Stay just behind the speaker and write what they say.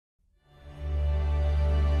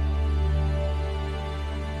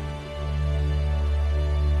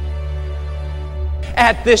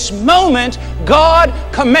at this moment, God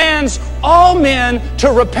commands all men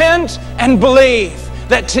to repent and believe.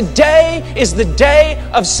 That today is the day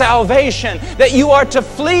of salvation. That you are to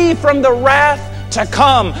flee from the wrath to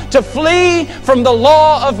come, to flee from the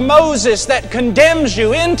law of Moses that condemns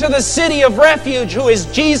you into the city of refuge, who is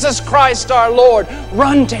Jesus Christ our Lord.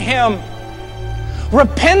 Run to Him.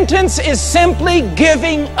 Repentance is simply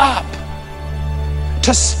giving up,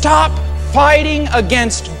 to stop fighting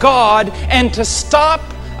against God and to stop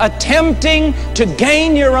attempting to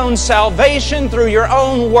gain your own salvation through your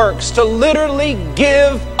own works, to literally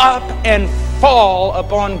give up and fall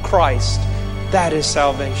upon Christ. That is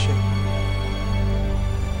salvation.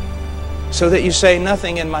 So that you say,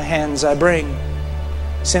 nothing in my hands I bring,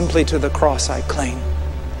 simply to the cross I cling.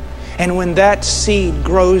 And when that seed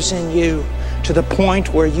grows in you to the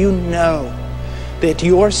point where you know that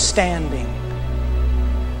you're standing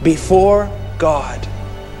before God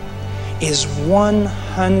is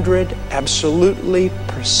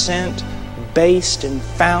 100% based and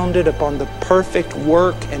founded upon the perfect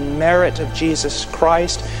work and merit of Jesus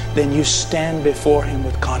Christ, then you stand before Him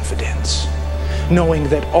with confidence, knowing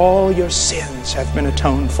that all your sins have been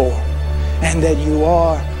atoned for and that you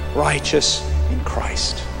are righteous in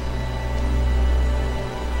Christ.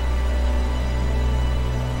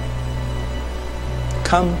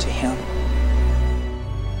 Come to Him.